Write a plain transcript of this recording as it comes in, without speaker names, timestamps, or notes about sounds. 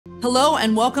Hello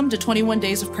and welcome to 21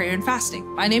 Days of Prayer and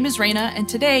Fasting. My name is Reyna, and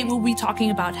today we'll be talking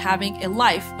about having a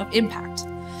life of impact.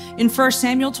 In 1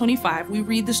 Samuel 25, we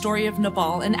read the story of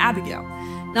Nabal and Abigail.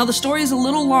 Now the story is a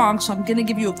little long, so I'm going to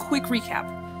give you a quick recap.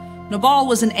 Nabal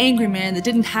was an angry man that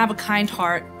didn't have a kind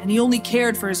heart, and he only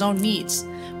cared for his own needs.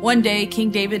 One day,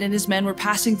 King David and his men were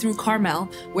passing through Carmel,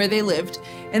 where they lived,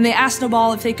 and they asked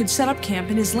Nabal if they could set up camp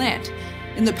in his land.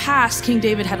 In the past, King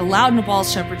David had allowed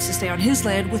Nabal's shepherds to stay on his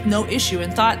land with no issue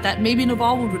and thought that maybe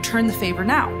Nabal would return the favor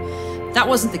now. That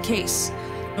wasn't the case.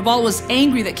 Nabal was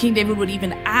angry that King David would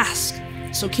even ask,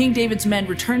 so King David's men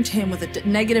returned to him with a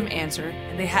negative answer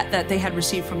that they had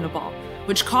received from Nabal,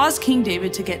 which caused King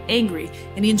David to get angry,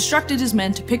 and he instructed his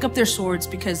men to pick up their swords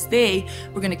because they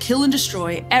were going to kill and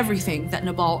destroy everything that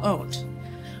Nabal owned.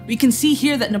 We can see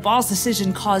here that Nabal's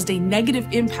decision caused a negative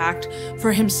impact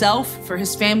for himself, for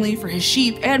his family, for his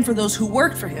sheep, and for those who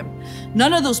worked for him.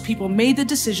 None of those people made the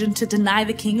decision to deny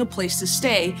the king a place to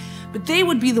stay, but they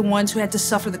would be the ones who had to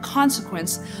suffer the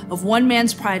consequence of one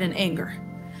man's pride and anger.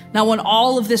 Now, when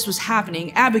all of this was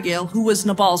happening, Abigail, who was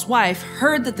Nabal's wife,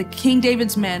 heard that the King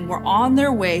David's men were on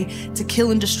their way to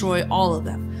kill and destroy all of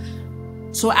them.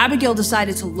 So Abigail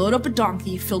decided to load up a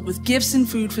donkey filled with gifts and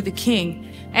food for the king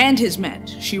and his men.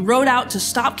 She rode out to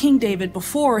stop King David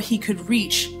before he could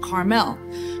reach Carmel.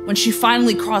 When she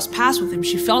finally crossed paths with him,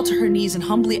 she fell to her knees and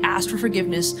humbly asked for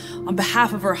forgiveness on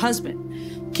behalf of her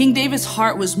husband. King David's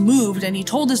heart was moved, and he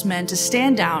told his men to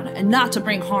stand down and not to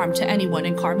bring harm to anyone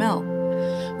in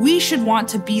Carmel. We should want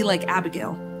to be like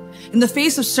Abigail. In the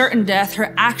face of certain death,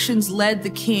 her actions led the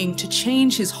king to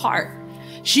change his heart.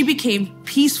 She came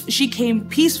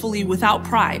peacefully without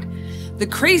pride. The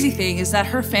crazy thing is that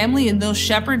her family and those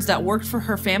shepherds that worked for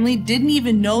her family didn't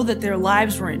even know that their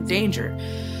lives were in danger.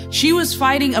 She was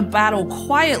fighting a battle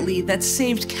quietly that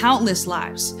saved countless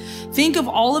lives. Think of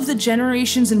all of the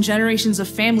generations and generations of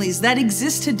families that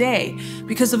exist today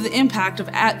because of the impact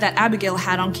that Abigail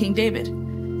had on King David.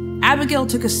 Abigail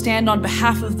took a stand on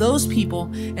behalf of those people,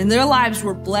 and their lives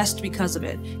were blessed because of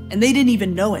it, and they didn't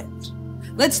even know it.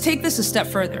 Let's take this a step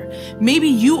further. Maybe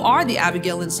you are the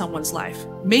Abigail in someone's life.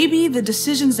 Maybe the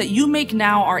decisions that you make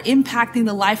now are impacting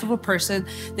the life of a person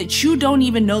that you don't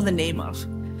even know the name of.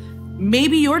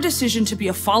 Maybe your decision to be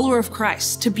a follower of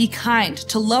Christ, to be kind,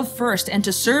 to love first, and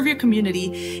to serve your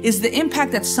community is the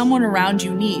impact that someone around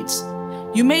you needs.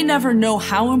 You may never know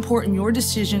how important your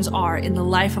decisions are in the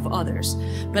life of others,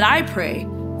 but I pray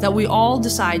that we all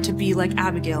decide to be like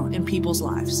Abigail in people's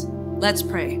lives. Let's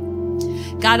pray.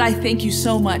 God, I thank you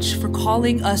so much for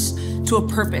calling us to a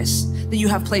purpose that you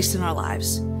have placed in our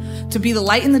lives, to be the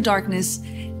light in the darkness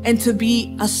and to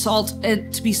be salt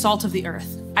of the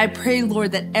earth. I pray,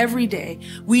 Lord, that every day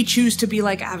we choose to be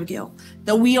like Abigail,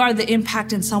 that we are the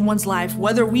impact in someone's life,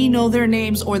 whether we know their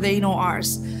names or they know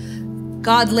ours.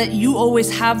 God, let you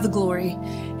always have the glory,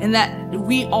 and that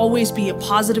we always be a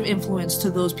positive influence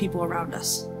to those people around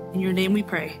us. In your name we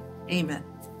pray. Amen.